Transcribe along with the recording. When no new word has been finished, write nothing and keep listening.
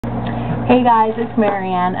Hey guys, it's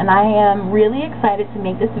Marianne, and I am really excited to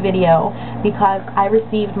make this video because I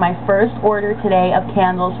received my first order today of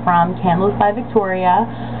candles from Candles by Victoria.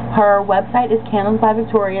 Her website is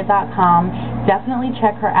candlesbyvictoria.com. Definitely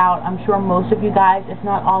check her out. I'm sure most of you guys, if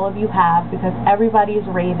not all of you, have, because everybody is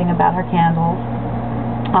raving about her candles.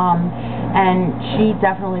 And she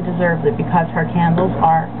definitely deserves it because her candles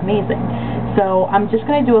are amazing. So I'm just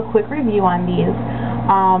going to do a quick review on these.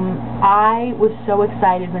 I was so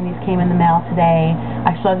excited when these came in the mail today.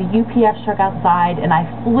 I saw the UPS truck outside and I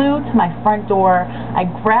flew to my front door. I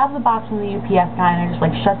grabbed the box from the UPS guy and I just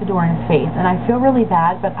like shut the door in his face. And I feel really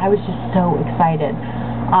bad, but I was just so excited.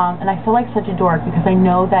 And I feel like such a dork because I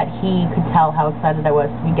know that he could tell how excited I was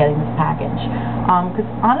to be getting this package. Because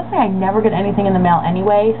honestly, I never get anything in the mail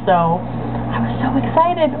anyway, so I was so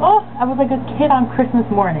excited. Oh, I was like a kid on Christmas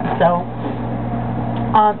morning. So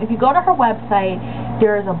if you go to her website,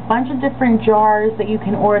 there's a bunch of different jars that you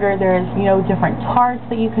can order. There's, different tarts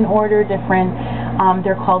that you can order, different,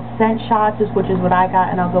 they're called scent shots, which is what I got,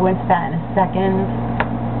 and I'll go into that in a second.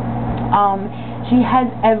 She has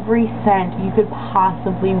every scent you could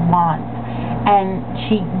possibly want, and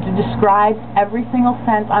she describes every single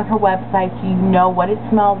scent on her website so you know what it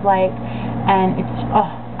smells like, and it's,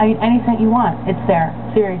 any scent you want, it's there,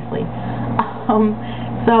 seriously.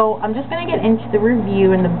 So I'm just going to get into the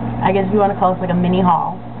review and I guess if you want to call this like a mini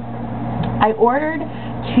haul. I ordered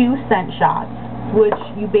 2 scent shots, which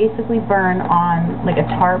you basically burn on like a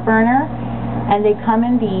tart burner, and they come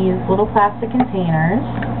in these little plastic containers,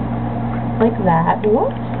 like that.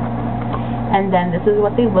 Whoops. And then this is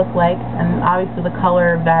what they look like, and obviously the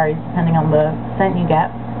color varies depending on the scent you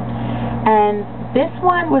get. And this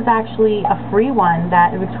one was actually a free one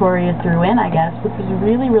that Victoria threw in, I guess, which was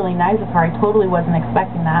really, really nice of her. I totally wasn't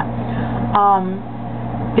expecting that.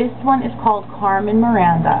 This one is called Carmen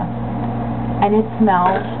Miranda, and it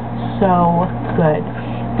smells so good.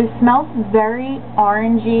 This smells very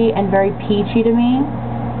orangey and very peachy to me,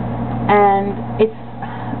 and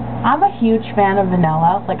I'm a huge fan of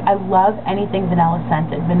vanilla. Like, I love anything vanilla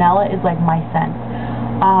scented. Vanilla is like my scent.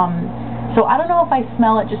 So I don't know if I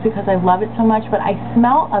smell it just because I love it so much, but I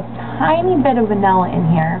smell a tiny bit of vanilla in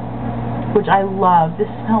here, which I love. This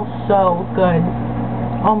smells so good.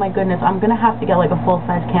 Oh my goodness, I'm going to have to get like a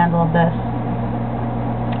full-size candle of this.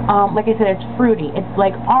 Like I said, it's fruity. It's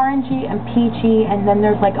like orangey and peachy, and then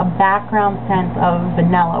there's like a background scent of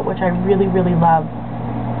vanilla, which I really, really love.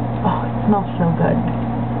 Oh, it smells so good.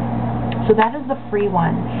 So that is the free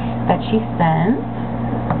one that she sent.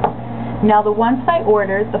 Now the ones I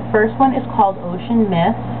ordered, the first one is called Ocean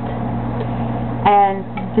Mist, and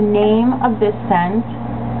the name of this scent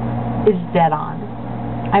is dead on.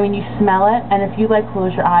 I mean, you smell it, and if you like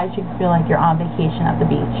close your eyes, you can feel like you're on vacation at the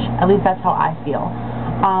beach. At least that's how I feel.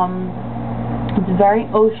 It's very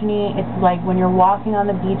oceany. It's like when you're walking on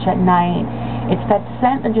the beach at night. It's that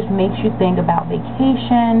scent that just makes you think about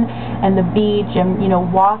vacation and the beach and,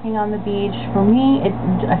 walking on the beach. For me, it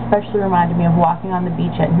especially reminded me of walking on the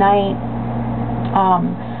beach at night.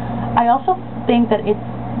 I also think that it's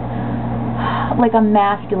like a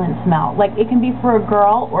masculine smell. Like, it can be for a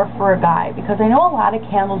girl or for a guy, because I know a lot of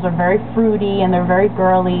candles are very fruity and they're very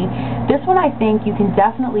girly. This one, I think you can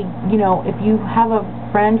definitely, if you have a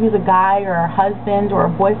friend who's a guy or a husband or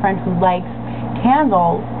a boyfriend who likes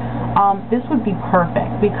candles, this would be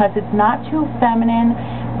perfect because it's not too feminine,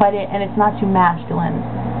 and it's not too masculine,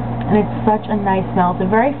 and it's such a nice smell. It's a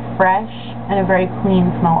very fresh and a very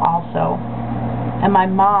clean smell also. And my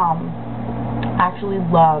mom actually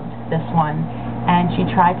loved this one, and she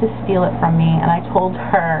tried to steal it from me, and I told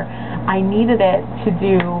her I needed it to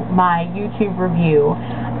do my YouTube review.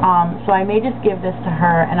 So I may just give this to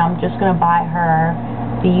her, and I'm just going to buy her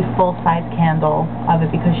the full-size candle of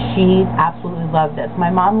it because she absolutely loved this.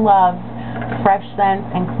 My mom loves fresh scents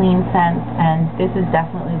and clean scents, and this is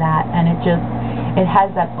definitely that. And it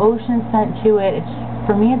has that ocean scent to it.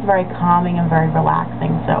 For me, it's very calming and very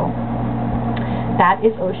relaxing. So that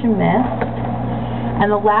is Ocean Mist. And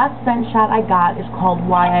the last scent shot I got is called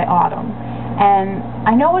Why I Autumn. And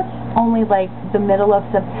I know it's only like the middle of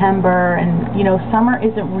September, and summer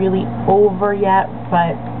isn't really over yet,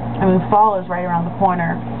 but I mean, fall is right around the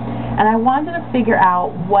corner. And I wanted to figure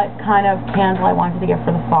out what kind of candle I wanted to get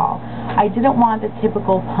for the fall. I didn't want the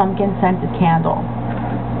typical pumpkin scented candle.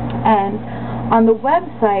 And on the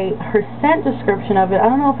website, her scent description of it, I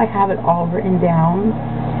don't know if I have it all written down.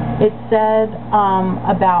 It said I'm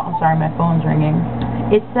sorry, my phone's ringing.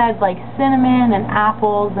 It said like cinnamon and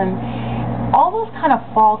apples and all those kind of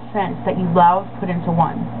fall scents that you love put into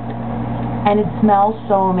one. And it smells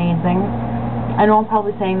so amazing. I know I'm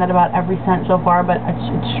probably saying that about every scent so far, but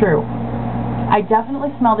it's true. I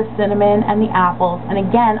definitely smell the cinnamon and the apples, and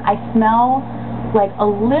again, I smell like a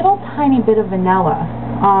little tiny bit of vanilla.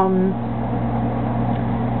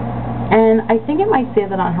 And I think it might say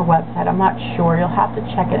that on her website. I'm not sure. You'll have to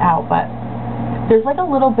check it out, but there's like a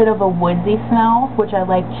little bit of a woodsy smell, which I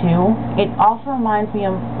like too. It also reminds me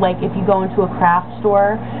of like if you go into a craft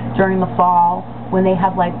store during the fall when they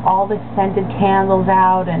have like all the scented candles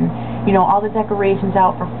out and, you know, all the decorations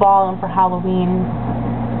out for fall and for Halloween.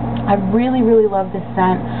 I really, really love this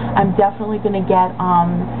scent. I'm definitely going to get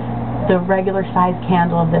the regular size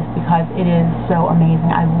candle of this because it is so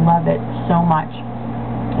amazing. I love it so much.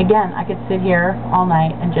 Again, I could sit here all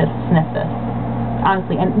night and just sniff this,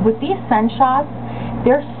 honestly. And with these scent shots,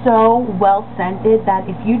 they're so well scented that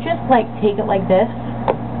if you just like take it like this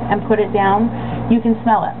and put it down, you can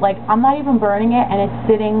smell it. Like, I'm not even burning it, and it's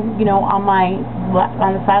sitting, you know, on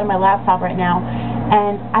the side of my laptop right now,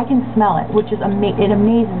 and I can smell it, which is it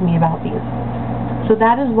amazes me about these. So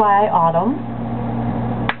that is why Autumn.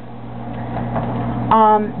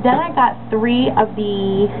 Then I got 3 of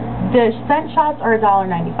the scent shots are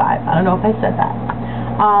 $1.95. I don't know if I said that.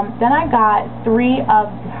 Then I got 3 of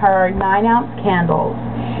her 9-ounce candles,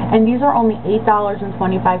 and these are only $8.25,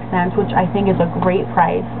 which I think is a great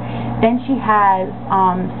price. Then she has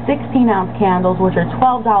 16-ounce candles, which are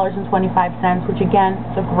 $12.25, which again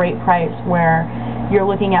is a great price, where you're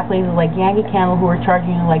looking at places like Yankee Candle who are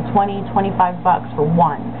charging you like $20, $25 for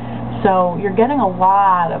one. So you're getting a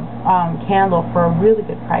lot of candle for a really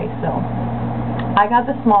good price. So I got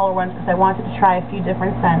the smaller ones because I wanted to try a few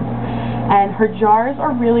different scents. And her jars are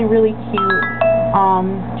really, really cute.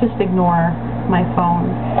 Just ignore my phone.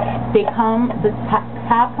 They come, the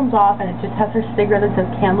top comes off and it just has her sticker that says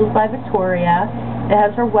Candles by Victoria. It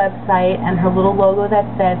has her website and her little logo that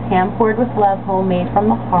says hand poured with love, homemade from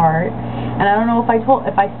the heart. And I don't know if I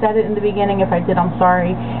said it in the beginning. If I did, I'm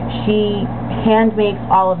sorry. She hand makes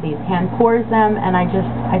all of these, hand pours them, and I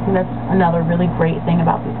think that's another really great thing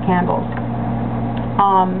about these candles.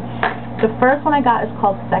 The first one I got is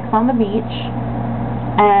called Sex on the Beach,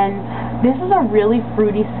 and this is a really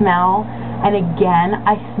fruity smell, and again,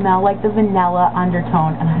 I smell like the vanilla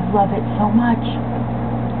undertone, and I love it so much.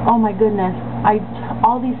 Oh my goodness,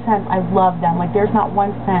 all these scents, I love them. Like, there's not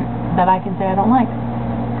one scent that I can say I don't like.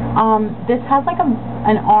 This has like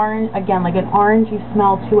an orange, again, like an orangey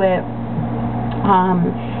smell to it.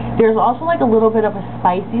 There's also like a little bit of a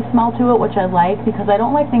spicy smell to it, which I like because I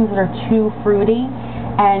don't like things that are too fruity.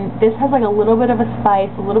 And this has like a little bit of a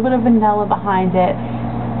spice, a little bit of vanilla behind it.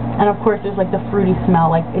 And of course there's like the fruity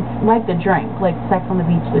smell, like it's like the drink, like Sex on the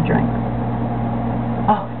Beach, the drink.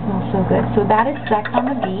 Oh, it smells so good. So that is Sex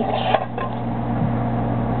on the Beach.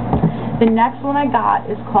 The next one I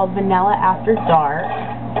got is called Vanilla After Dark.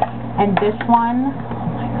 And this one, oh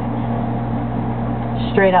my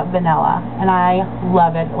goodness, straight up vanilla. And I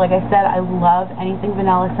love it. Like I said, I love anything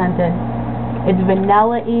vanilla scented. It's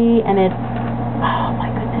vanilla-y, and it's, oh my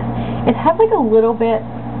goodness. It has like a little bit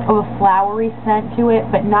of a flowery scent to it,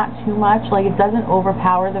 but not too much. Like, it doesn't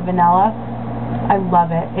overpower the vanilla. I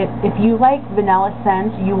love it. If you like vanilla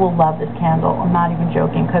scents, you will love this candle. I'm not even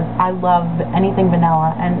joking, because I love anything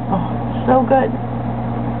vanilla, and oh, so good.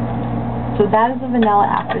 So that is the Vanilla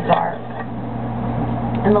After Dark.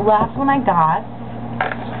 And the last one I got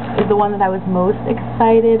is the one that I was most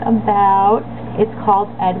excited about. It's called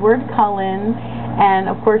Edward Cullen, and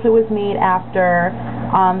of course it was made after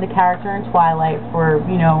the character in Twilight, for,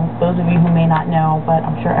 you know, those of you who may not know, but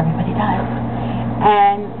I'm sure everybody does.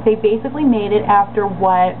 And they basically made it after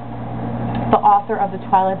what the author of the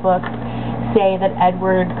Twilight books say that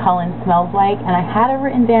Edward Cullen smells like, and I had it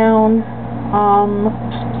written down,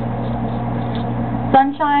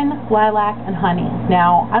 sunshine, lilac, and honey.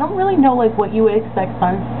 Now, I don't really know like what you would expect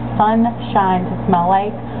sunshine to smell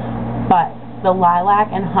like, but the lilac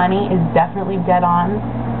and honey is definitely dead on.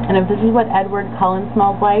 And if this is what Edward Cullen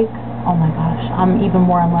smells like, oh my gosh, I'm even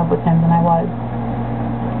more in love with him than I was.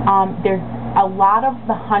 There's a lot of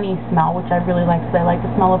the honey smell, which I really like, because I like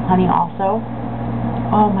the smell of honey also.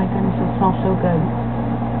 Oh my goodness, it smells so good.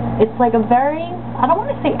 It's like a very, I don't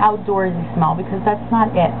want to say outdoorsy smell, because that's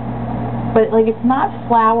not it. But like, it's not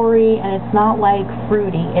flowery, and it's not like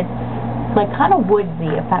fruity. It's like kind of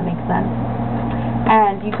woodsy, if that makes sense.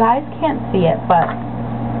 And you guys can't see it, but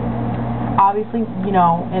obviously, you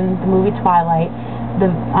know, in the movie Twilight,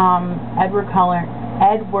 the Edward Cullen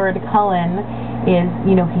is,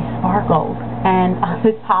 you know, he sparkles, and on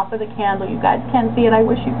the top of the candle, you guys can't see it, I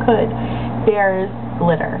wish you could, there's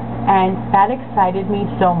glitter, and that excited me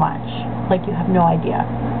so much, like you have no idea.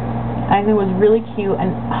 I think it was really cute, and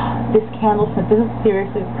this candle scent, this is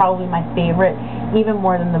seriously probably my favorite, even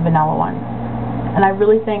more than the vanilla one. And I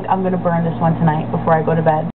really think I'm going to burn this one tonight before I go to bed.